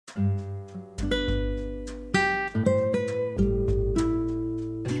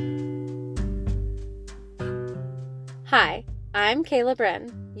Hi, I'm Kayla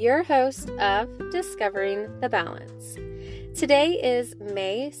Bren, your host of Discovering the Balance. Today is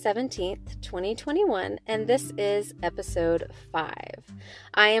May 17th, 2021, and this is episode 5.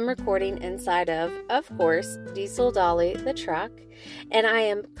 I am recording inside of course, Diesel Dolly the truck, and I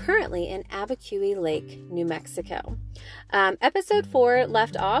am currently in Abiquiu Lake, New Mexico. Episode 4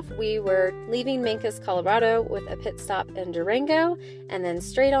 left off. We were leaving Mancos, Colorado with a pit stop in Durango and then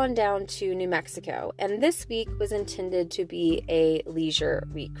straight on down to New Mexico. And this week was intended to be a leisure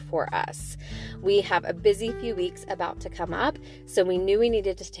week for us. We have a busy few weeks about to come up, so we knew we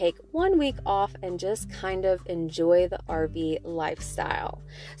needed to take 1 week off and just kind of enjoy the RV lifestyle.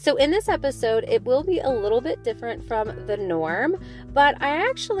 So in this episode, it will be a little bit different from the norm, but I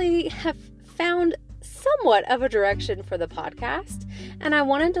actually have found somewhat of a direction for the podcast, and I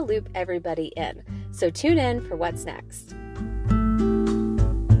wanted to loop everybody in. So tune in for what's next.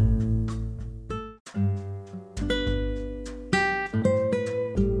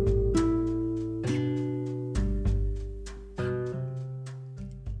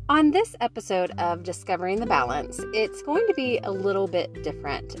 On this episode of Discovering the Balance, it's going to be a little bit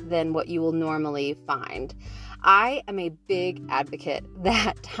different than what you will normally find. I am a big advocate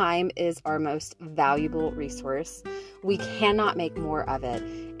that time is our most valuable resource. We cannot make more of it,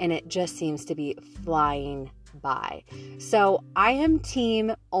 and it just seems to be flying by. So I am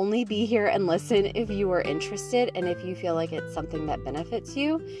team only be here and listen if you are interested and if you feel like it's something that benefits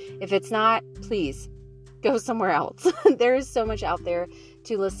you. If it's not, please go somewhere else. There is so much out there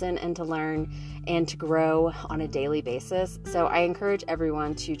to listen and to learn and to grow on a daily basis. So I encourage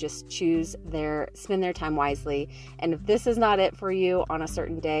everyone to just spend their time wisely. And if this is not it for you on a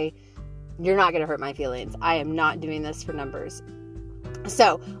certain day, you're not going to hurt my feelings. I am not doing this for numbers.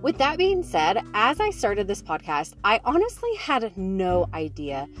 So with that being said, as I started this podcast, I honestly had no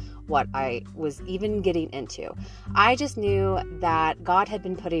idea what I was even getting into. I just knew that God had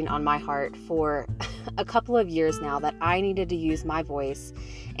been putting on my heart for a couple of years now that I needed to use my voice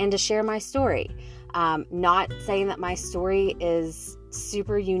and to share my story. Not saying that my story is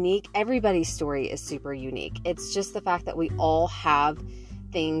super unique. Everybody's story is super unique. It's just the fact that we all have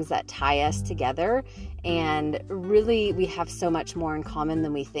things that tie us together, and really we have so much more in common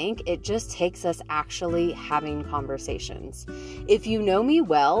than we think. It just takes us actually having conversations. If you know me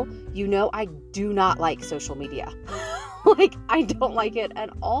well, you know I do not like social media. I don't like it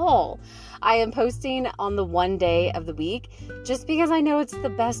at all. I am posting on the one day of the week just because I know it's the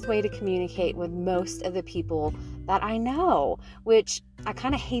best way to communicate with most of the people that I know, which I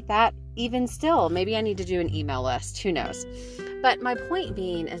kind of hate that even still. Maybe I need to do an email list. Who knows? But my point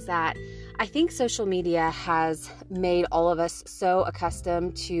being is that I think social media has made all of us so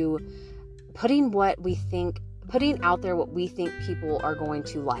accustomed to putting out there what we think people are going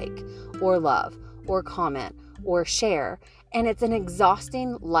to like or love or comment or share. And it's an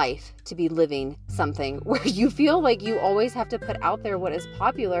exhausting life to be living something where you feel like you always have to put out there what is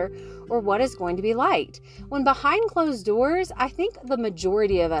popular or what is going to be liked. When behind closed doors, I think the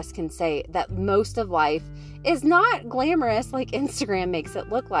majority of us can say that most of life is not glamorous like Instagram makes it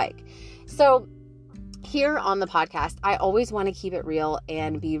look like. So here on the podcast, I always want to keep it real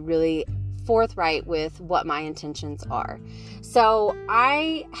and be really forthright with what my intentions are. So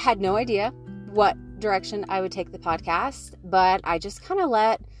I had no idea what direction I would take the podcast, but I just kind of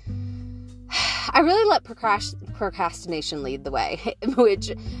let procrastination lead the way,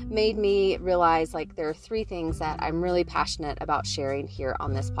 which made me realize there are 3 things that I'm really passionate about sharing here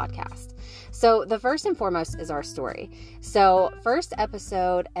on this podcast. So the first and foremost is our story. So first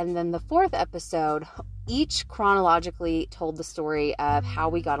episode and then the 4th episode each chronologically told the story of how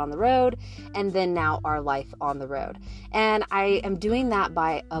we got on the road and then now our life on the road. And I am doing that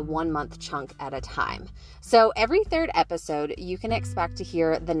by a 1-month chunk at a time. So every 3rd episode, you can expect to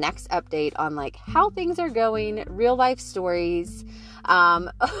hear the next update on how things are going, real life stories,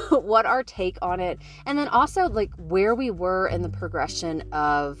 what our take on it, and then also where we were in the progression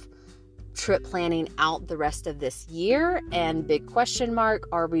of trip planning out the rest of this year, and big question mark,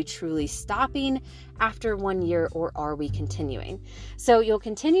 are we truly stopping after 1 year or are we continuing? So you'll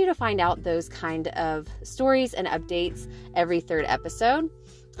continue to find out those kind of stories and updates every 3rd episode.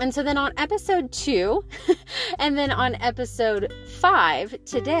 And so then on episode 2 and then on episode 5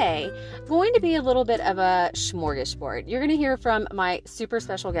 today, going to be a little bit of a smorgasbord. You're going to hear from my super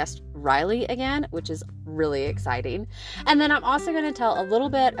special guest, Riley, again, which is really exciting. And then I'm also going to tell a little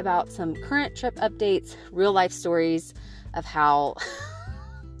bit about some current trip updates, real life stories of how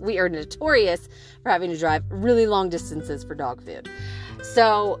we are notorious for having to drive really long distances for dog food.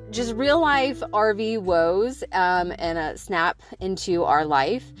 So just real life RV woes and a snap into our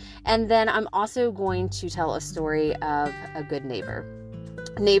life. And then I'm also going to tell a story of a good neighbor.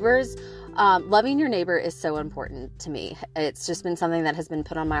 Neighbors, loving your neighbor is so important to me. It's just been something that has been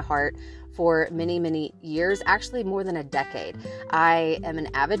put on my heart for many, many years, actually more than a decade. I am an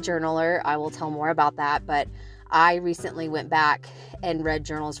avid journaler. I will tell more about that, but I recently went back and read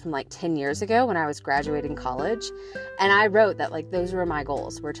journals from like 10 years ago when I was graduating college. And I wrote that like those were my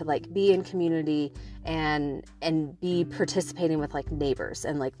goals, were to like be in community and be participating with like neighbors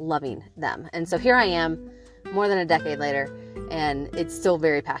and like loving them. And so here I am more than a decade later, and it's still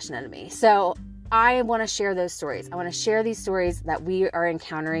very passionate to me. So I want to share those stories. I want to share these stories that we are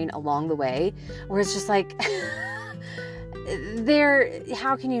encountering along the way, where it's just like,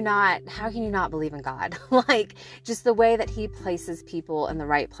 how can you not believe in God? Like just the way that he places people in the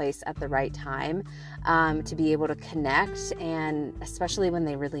right place at the right time, to be able to connect, and especially when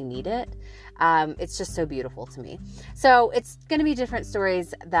they really need it. It's just so beautiful to me. So it's going to be different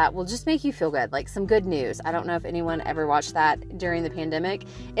stories that will just make you feel good, like some good news. I don't know if anyone ever watched that during the pandemic.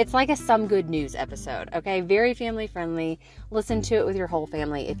 It's like a some good news episode. Okay. Very family friendly. Listen to it with your whole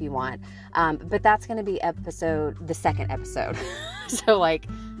family if you want. But that's going to be the second episode. So like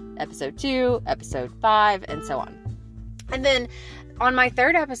episode 2, episode 5, and so on. And then on my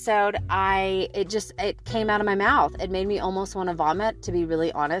third episode, it came out of my mouth. It made me almost want to vomit, to be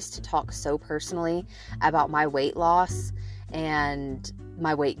really honest, to talk so personally about my weight loss and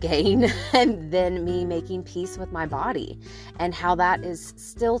my weight gain, and then me making peace with my body, and how that is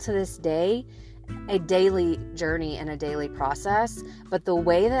still to this day a daily journey and a daily process. But the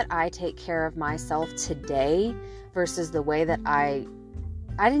way that I take care of myself today versus the way that I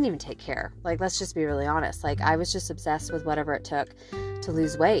didn't even take care. Like, let's just be really honest. Like, I was just obsessed with whatever it took to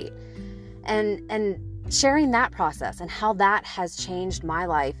lose weight. And sharing that process and how that has changed my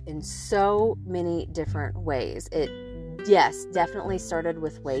life in so many different ways. It, yes, definitely started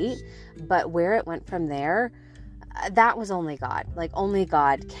with weight, but where it went from there, that was only God. Like, only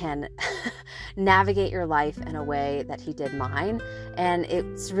God can navigate your life in a way that he did mine. And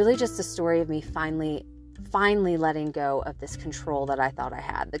it's really just a story of me finally letting go of this control that I thought I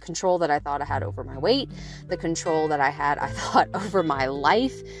had. The control that I thought I had over my weight, the control that I thought over my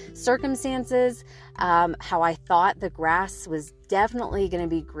life circumstances, how I thought the grass was definitely going to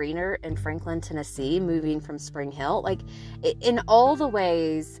be greener in Franklin, Tennessee, moving from Spring Hill. Like, in all the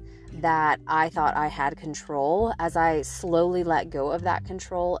ways that I thought I had control, as I slowly let go of that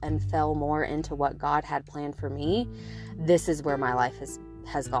control and fell more into what God had planned for me, this is where my life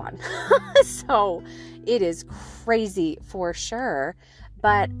has gone. So it is crazy for sure,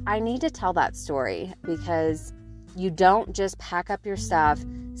 but I need to tell that story, because you don't just pack up your stuff,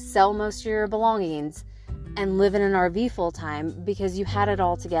 sell most of your belongings, and live in an RV full time because you had it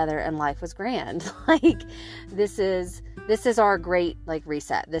all together and life was grand. Like, this is our great like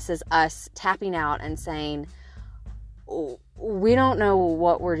reset. This is us tapping out and saying, oh, we don't know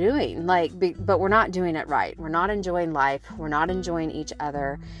what we're doing, like, but we're not doing it right. We're not enjoying life. We're not enjoying each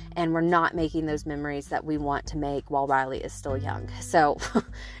other, and we're not making those memories that we want to make while Riley is still young. So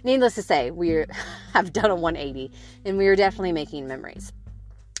needless to say, we have done a 180, and we are definitely making memories.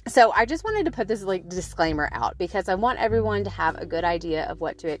 So I just wanted to put this like disclaimer out, because I want everyone to have a good idea of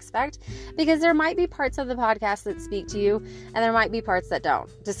what to expect, because there might be parts of the podcast that speak to you and there might be parts that don't.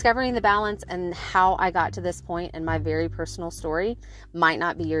 Discovering the balance and how I got to this point in my very personal story might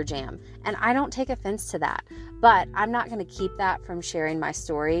not be your jam. And I don't take offense to that, but I'm not going to keep that from sharing my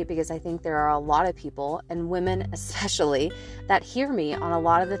story, because I think there are a lot of people, and women especially, that hear me on a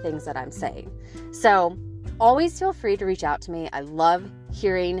lot of the things that I'm saying. So always feel free to reach out to me. I love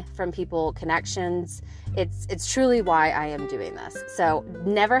hearing from people, connections. It's truly why I am doing this. So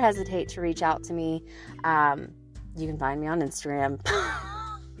never hesitate to reach out to me. You can find me on Instagram.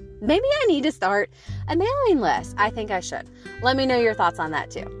 Maybe I need to start a mailing list. I think I should. Let me know your thoughts on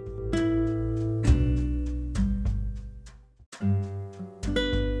that too.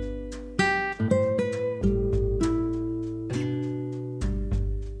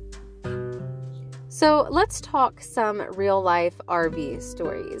 So let's talk some real life RV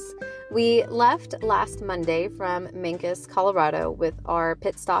stories. We left last Monday from Mancos, Colorado with our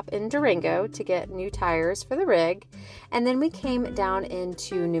pit stop in Durango to get new tires for the rig. And then we came down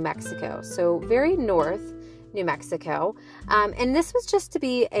into New Mexico. So very north New Mexico. And this was just to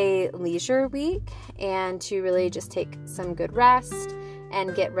be a leisure week and to really just take some good rest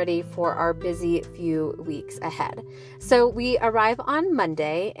and get ready for our busy few weeks ahead. So we arrive on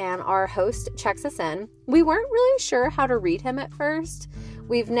Monday and our host checks us in. We weren't really sure how to read him at first.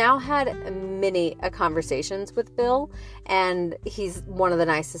 We've now had many conversations with Bill, and he's one of the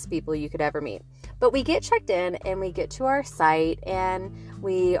nicest people you could ever meet. But we get checked in and we get to our site and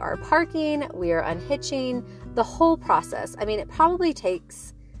we are parking, we are unhitching, the whole process. I mean, it probably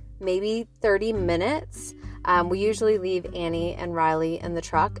takes maybe 30 minutes. We usually leave Annie and Riley in the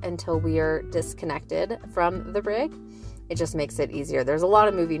truck until we are disconnected from the rig. It just makes it easier. There's a lot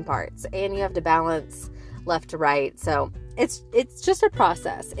of moving parts and you have to balance left to right. So it's just a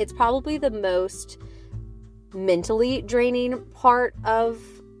process. It's probably the most mentally draining part of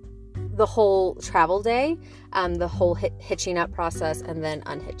the whole travel day, the whole hitching up process and then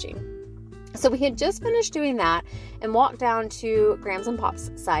unhitching. So we had just finished doing that and walked down to Grams and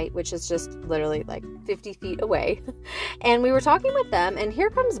Pop's site, which is just literally like 50 feet away. And we were talking with them, and here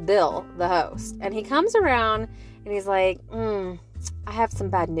comes Bill, the host. And he comes around and he's like, I have some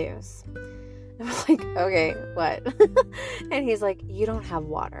bad news. And we're like, okay, what? And he's like, you don't have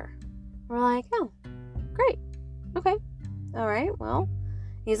water. We're like, oh, great. Okay. All right, well.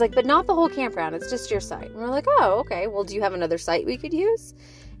 He's like, but not the whole campground. It's just your site. And we're like, oh, okay. Well, do you have another site we could use?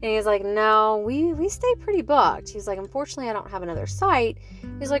 And he's like, no, we stay pretty booked. He's like, unfortunately, I don't have another site.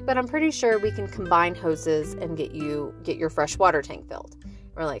 He's like, but I'm pretty sure we can combine hoses and get your fresh water tank filled.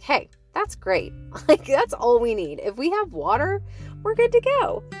 We're like, hey, that's great. Like, that's all we need. If we have water, we're good to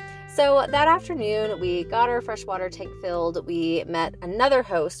go. So that afternoon, we got our freshwater tank filled. We met another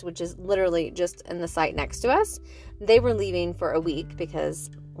host, which is literally just in the site next to us. They were leaving for a week because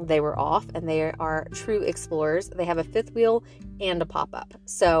they were off, and they are true explorers. They have a fifth wheel and a pop-up.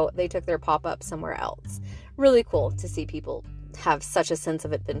 So they took their pop-up somewhere else. Really cool to see people have such a sense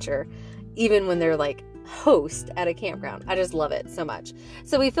of adventure, even when they're like host at a campground. I just love it so much.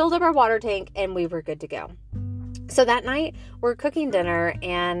 So we filled up our water tank and we were good to go. So that night, we're cooking dinner,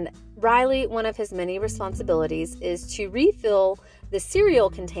 and Riley, one of his many responsibilities is to refill the cereal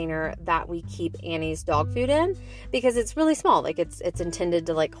container that we keep Annie's dog food in, because it's really small. Like, it's intended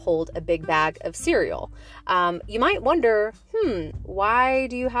to like hold a big bag of cereal. You might wonder, why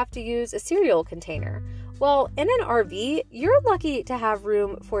do you have to use a cereal container? Well, in an RV, you're lucky to have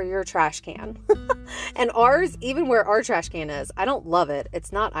room for your trash can. And ours, even where our trash can is, I don't love it.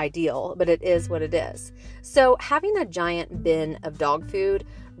 It's not ideal, but it is what it is. So having a giant bin of dog food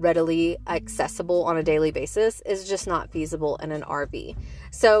readily accessible on a daily basis is just not feasible in an RV.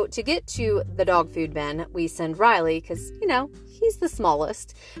 So to get to the dog food bin, we send Riley, because, he's the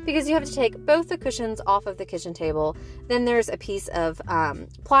smallest, because you have to take both the cushions off of the kitchen table. Then there's a piece of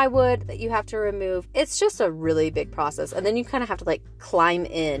plywood that you have to remove. It's just a really big process. And then you kind of have to like climb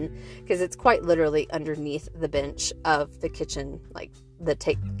in, because it's quite literally underneath the bench of the kitchen, like the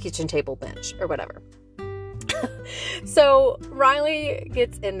kitchen table bench or whatever. So Riley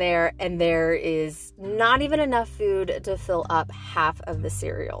gets in there, and there is not even enough food to fill up half of the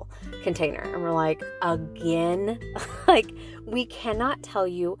cereal container. And we're like, again? Like, we cannot tell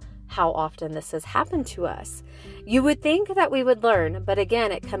you how often this has happened to us. You would think that we would learn, but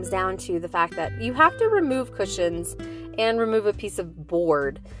again, it comes down to the fact that you have to remove cushions and remove a piece of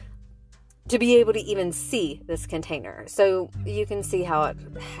board to be able to even see this container. So you can see how it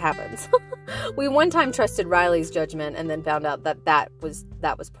happens. We one time trusted Riley's judgment and then found out that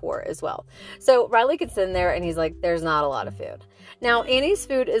was poor as well. So Riley gets in there and he's like, there's not a lot of food. Now, Annie's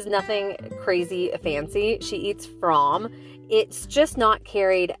food is nothing crazy fancy. She eats from. It's just not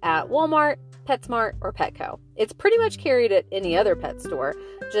carried at Walmart, PetSmart, or Petco. It's pretty much carried at any other pet store,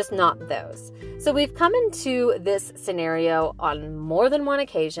 just not those. So we've come into this scenario on more than one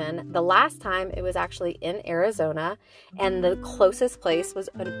occasion. The last time it was actually in Arizona, and the closest place was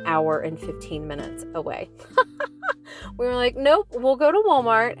an hour and 15 minutes away. We were like, nope, we'll go to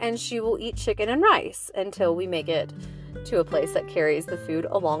Walmart and she will eat chicken and rice until we make it to a place that carries the food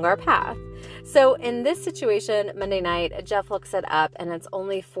along our path. So in this situation, Monday night, Jeff looks it up and it's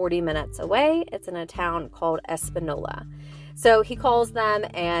only 40 minutes away. It's in a town called Espanola. So he calls them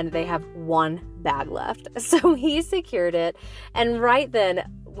and they have one bag left. So he secured it. And right then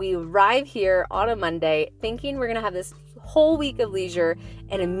we arrive here on a Monday thinking we're going to have this whole week of leisure,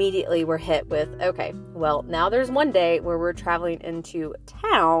 and immediately we're hit with, okay, well, now there's one day where we're traveling into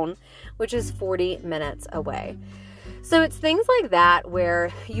town, which is 40 minutes away. So it's things like that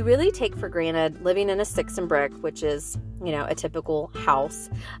where you really take for granted living in a sticks and brick, which is, a typical house.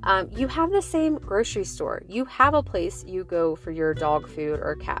 You have the same grocery store. You have a place you go for your dog food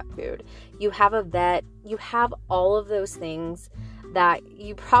or cat food. You have a vet. You have all of those things that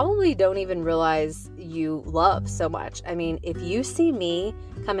you probably don't even realize you love so much. I mean, if you see me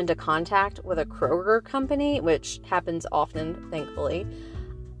come into contact with a Kroger company, which happens often, thankfully,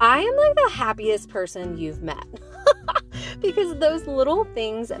 I am like the happiest person you've met. because those little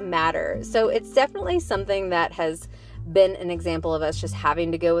things matter. So it's definitely something that has been an example of us just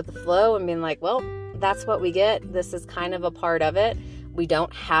having to go with the flow and being like, well, that's what we get. This is kind of a part of it. We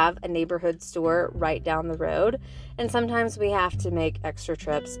don't have a neighborhood store right down the road. And sometimes we have to make extra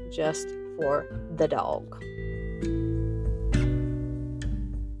trips just for the dog.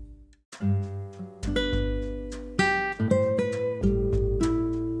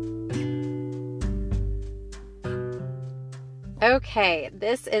 Okay,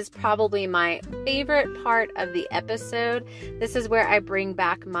 this is probably my favorite part of the episode. This is where I bring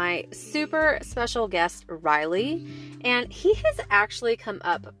back my super special guest, Riley, and he has actually come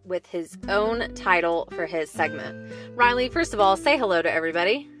up with his own title for his segment. Riley, first of all, say hello to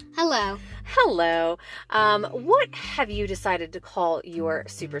everybody. Hello. Hello. What have you decided to call your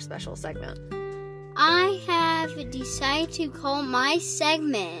super special segment? I have decided to call my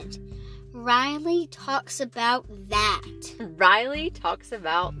segment Riley Talks About That. Riley Talks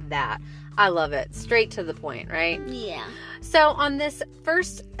About That. I love it. Straight to the point, right? Yeah. So on this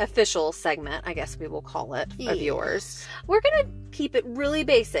first official segment, I guess we will call it, of yours, we're going to keep it really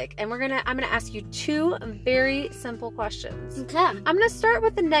basic, and I'm going to ask you two very simple questions. Okay. I'm going to start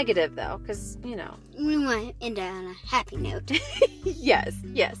with the negative, though, because, we want to end on a happy note. Yes.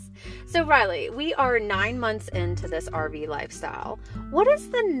 So, Riley, we are 9 months into this RV lifestyle. What is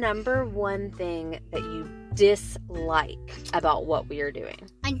the number one thing that you dislike about what we are doing?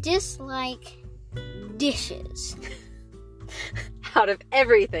 I dislike dishes. Out of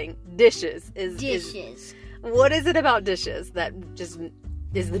everything, dishes is... Dishes. What is it about dishes that just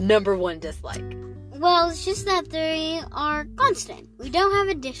is the number one dislike? Well, it's just that they are constant. We don't have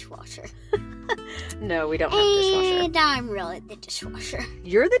a dishwasher. No, we don't have a dishwasher. And I'm really the dishwasher.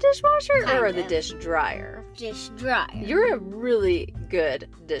 You're the dishwasher Kind or of. the dish dryer? Dish dryer. You're a really good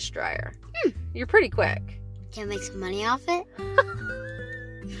dish dryer. You're pretty quick. Can I make some money off it?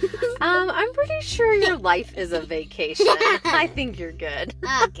 I'm pretty sure your life is a vacation. I think you're good.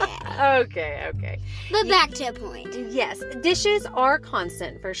 Okay. But back to the point. Yes, dishes are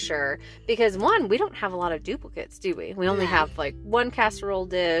constant for sure. Because one, we don't have a lot of duplicates, do we? We only have like one casserole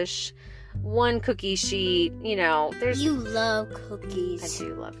dish, one cookie sheet. There's... You love cookies. I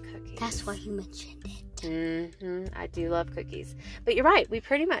do love cookies. That's why you mentioned it. I do love cookies. But you're right. We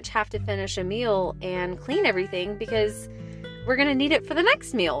pretty much have to finish a meal and clean everything because we're going to need it for the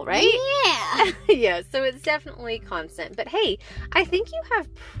next meal, right? Yeah. Yeah, so it's definitely constant. But hey, I think you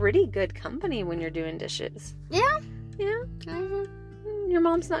have pretty good company when you're doing dishes. Yeah? Yeah? Mhm. Your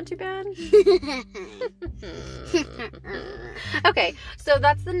mom's not too bad? Okay, so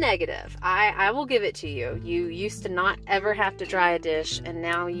that's the negative. I will give it to you. You used to not ever have to dry a dish, and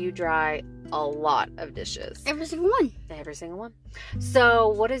now you dry a lot of dishes. Every single one. Every single one. So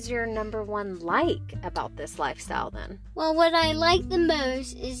what is your number one like about this lifestyle then? Well, what I like the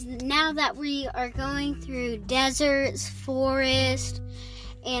most is now that we are going through deserts, forests,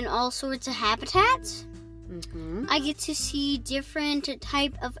 and all sorts of habitats, I get to see different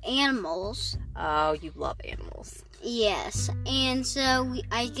type of animals. Oh, you love animals. Yes, and so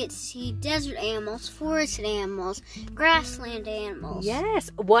I get to see desert animals, forest animals, grassland animals. Yes.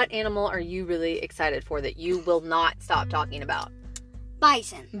 What animal are you really excited for that you will not stop talking about?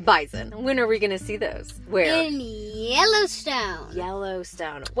 Bison. Bison. When are we going to see those? Where? In Yellowstone.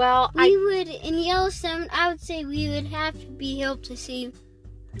 Yellowstone. Well, In Yellowstone, I would say we would have to be able to see,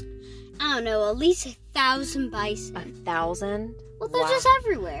 I don't know, at least 1,000 bison. 1,000? Well, they're just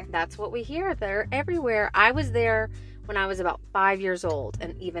everywhere. That's what we hear. They're everywhere. I was there when I was about 5 years old,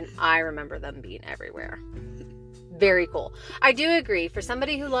 and even I remember them being everywhere. Very cool. I do agree. For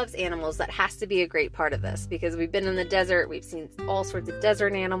somebody who loves animals, that has to be a great part of this because we've been in the desert. We've seen all sorts of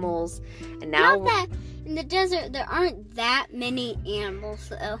desert animals, and now Not that in the desert there aren't that many animals,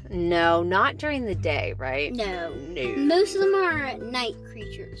 though. No, not during the day, right? No. No. Most of them are night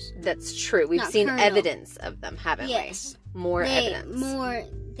creatures. That's true. We've seen Nocturnal. evidence of them, haven't Yes. we? More evidence.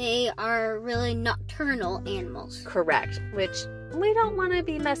 They are really nocturnal animals. Correct. Which we don't want to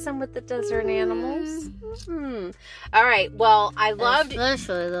be messing with the desert animals. All right. Well, I loved...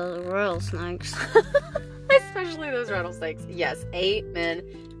 Especially those rattlesnakes. Especially those rattlesnakes. Yes. Amen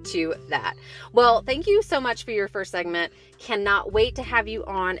to that. Well, thank you so much for your first segment. Cannot wait to have you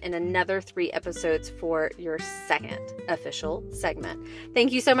on in another 3 episodes for your second official segment.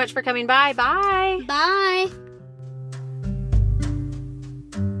 Thank you so much for coming by. Bye. Bye.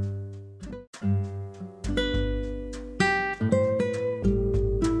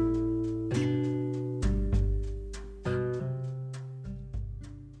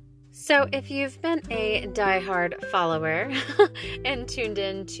 So if you've been a diehard follower and tuned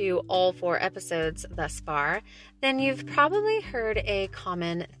in to all 4 episodes thus far, then you've probably heard a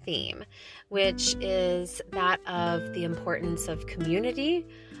common theme, which is that of the importance of community,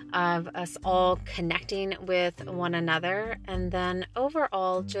 of us all connecting with one another, and then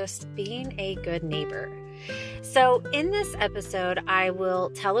overall just being a good neighbor. So in this episode, I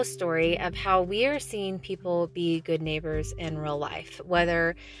will tell a story of how we are seeing people be good neighbors in real life,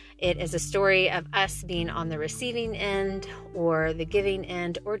 whether it is a story of us being on the receiving end or the giving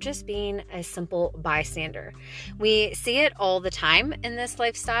end, or just being a simple bystander. We see it all the time in this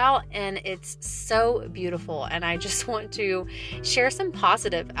lifestyle, and it's so beautiful. And I just want to share some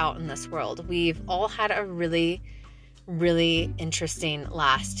positive out in this world. We've all had a really interesting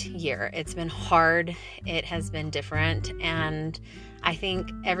last year. It's been hard. It has been different. And I think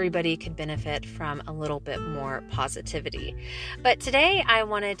everybody could benefit from a little bit more positivity. But today I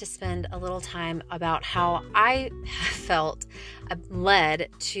wanted to spend a little time about how I felt led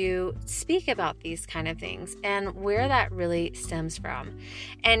to speak about these kind of things and where that really stems from.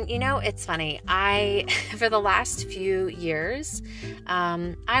 And it's funny. For the last few years,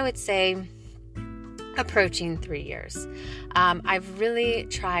 I would say approaching 3 years, I've really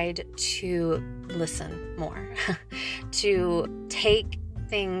tried to listen more, to take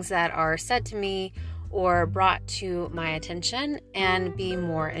things that are said to me or brought to my attention and be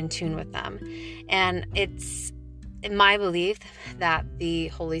more in tune with them. And it's my belief that the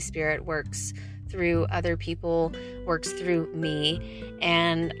Holy Spirit works through other people, works through me,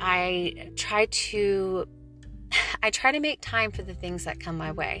 and I try to make time for the things that come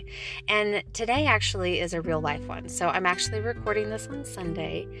my way. And today actually is a real life one. So I'm actually recording this on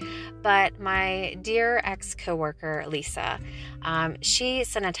Sunday, but my dear ex-coworker, Lisa, she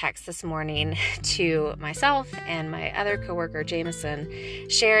sent a text this morning to myself and my other coworker, Jameson,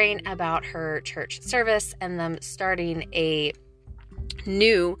 sharing about her church service and them starting a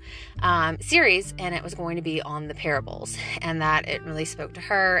new series, and it was going to be on the parables, and that it really spoke to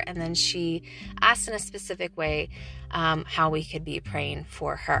her. And then she asked in a specific way how we could be praying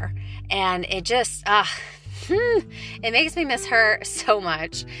for her, and it just it makes me miss her so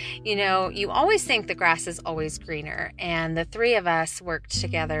much. You always think the grass is always greener, and the 3 of us worked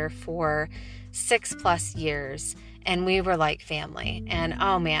together for 6+ years. And we were like family. And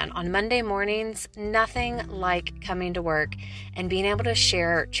oh man, on Monday mornings, nothing like coming to work and being able to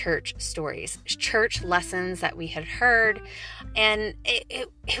share church stories, church lessons that we had heard. And it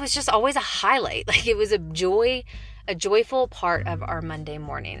was just always a highlight. Like, it was a joyful part of our Monday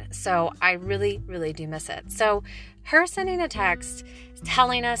morning. So I really do miss it. So her sending a text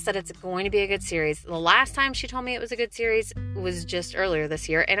telling us that it's going to be a good series. The last time she told me it was a good series was just earlier this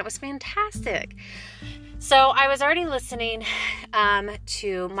year, and it was fantastic. So I was already listening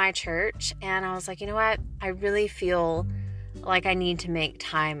to my church, and I was like, you know what? I really feel like I need to make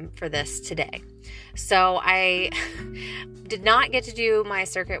time for this today. So I did not get to do my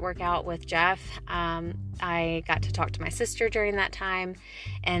circuit workout with Jeff. I got to talk to my sister during that time.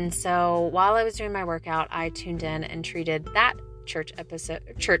 And so while I was doing my workout, I tuned in and treated that church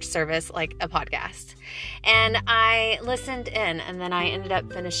service like a podcast, and I listened in, and then I ended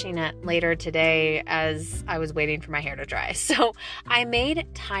up finishing it later today as I was waiting for my hair to dry. So I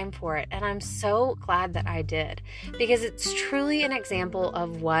made time for it, and I'm so glad that I did, because it's truly an example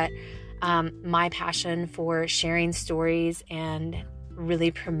of what my passion for sharing stories and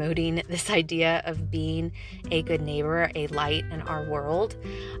really promoting this idea of being a good neighbor, a light in our world.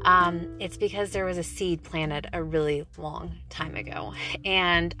 It's because there was a seed planted a really long time ago,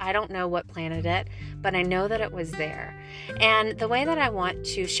 and I don't know what planted it, but I know that it was there. And the way that I want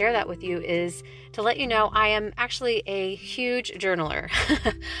to share that with you is to let you know I am actually a huge journaler.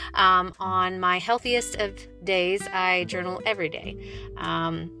 On my healthiest of days, I journal every day.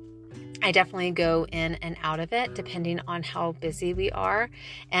 I definitely go in and out of it depending on how busy we are.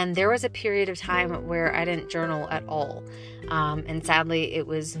 And there was a period of time where I didn't journal at all. And sadly, it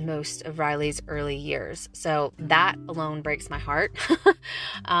was most of Riley's early years. So that alone breaks my heart.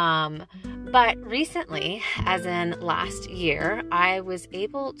 But recently, as in last year, I was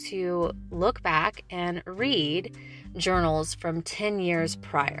able to look back and read journals from 10 years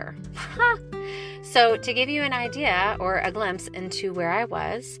prior. So to give you an idea or a glimpse into where I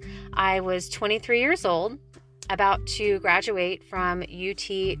was 23 years old, about to graduate from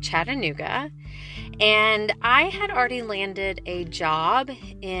UT Chattanooga, and I had already landed a job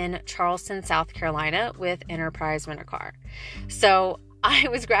in Charleston, South Carolina with Enterprise Rent-A-Car. So I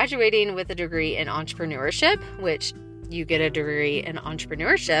was graduating with a degree in entrepreneurship, which you get a degree in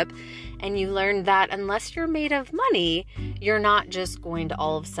entrepreneurship and you learn that unless you're made of money, you're not just going to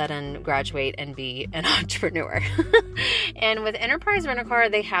all of a sudden graduate and be an entrepreneur. And with Enterprise Rent-A-Car,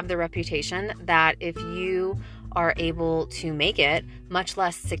 they have the reputation that if you are able to make it, much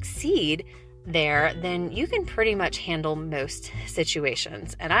less succeed there, then you can pretty much handle most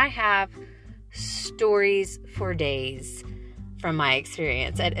situations. And I have stories for days from my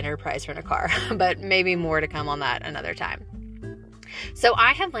experience at Enterprise Rent-A-Car, but maybe more to come on that another time. So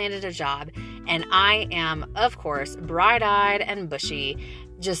I have landed a job and I am, of course, bright-eyed and bushy,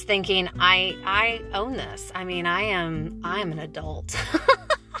 just thinking I own this. I mean, I am an adult.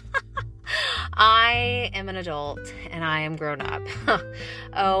 I am an adult and I am grown up.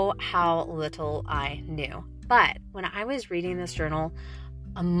 Oh, how little I knew. But when I was reading this journal,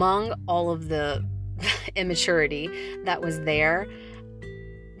 among all of the immaturity that was there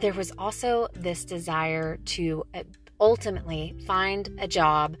was also this desire to ultimately find a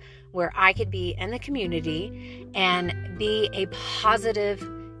job where I could be in the community and be a positive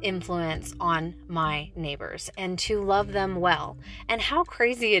influence on my neighbors and to love them well. And how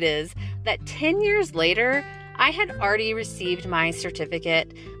crazy it is that 10 years later, I had already received my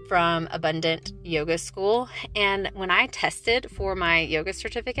certificate from Abundant Yoga School. And when I tested for my yoga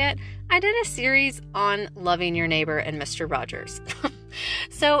certificate, I did a series on loving your neighbor and Mr. Rogers.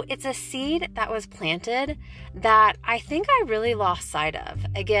 So it's a seed that was planted that I think I really lost sight of.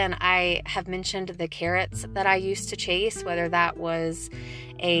 Again, I have mentioned the carrots that I used to chase, whether that was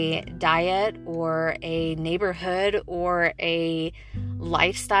a diet or a neighborhood or a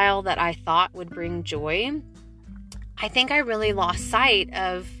lifestyle that I thought would bring joy. I think I really lost sight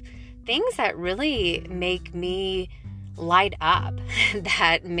of things that really make me light up,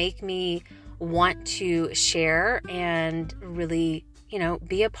 that make me want to share and really,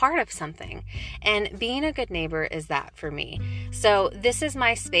 be a part of something. And being a good neighbor is that for me. So this is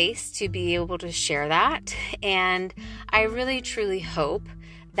my space to be able to share that. And I really, truly hope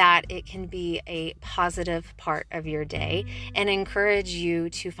that it can be a positive part of your day and encourage you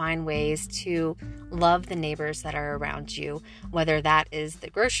to find ways to love the neighbors that are around you, whether that is the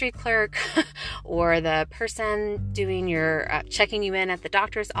grocery clerk or the person doing your checking you in at the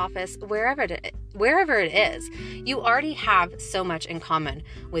doctor's office, wherever it is. You already have so much in common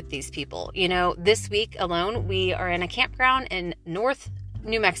with these people. This week alone, we are in a campground in North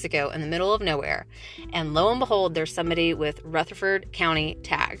New Mexico in the middle of nowhere. And lo and behold, there's somebody with Rutherford County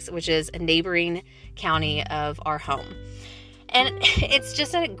tags, which is a neighboring county of our home. And it's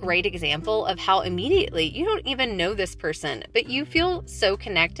just a great example of how immediately you don't even know this person, but you feel so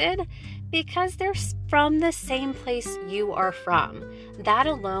connected because they're from the same place you are from. That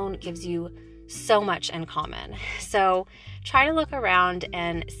alone gives you so much in common. So try to look around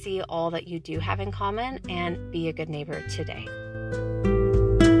and see all that you do have in common and be a good neighbor today.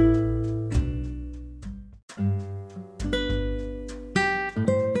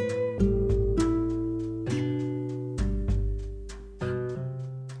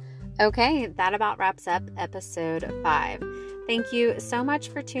 Okay, that about wraps up episode 5. Thank you so much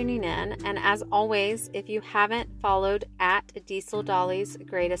for tuning in. And as always, if you haven't followed at Diesel Dolly's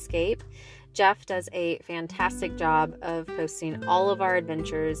Great Escape, Jeff does a fantastic job of posting all of our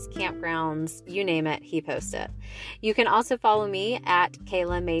adventures, campgrounds, you name it, he posts it. You can also follow me at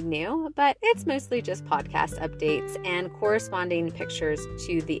Kayla Made New, but it's mostly just podcast updates and corresponding pictures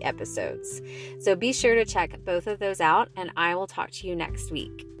to the episodes. So be sure to check both of those out, and I will talk to you next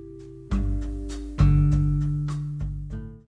week.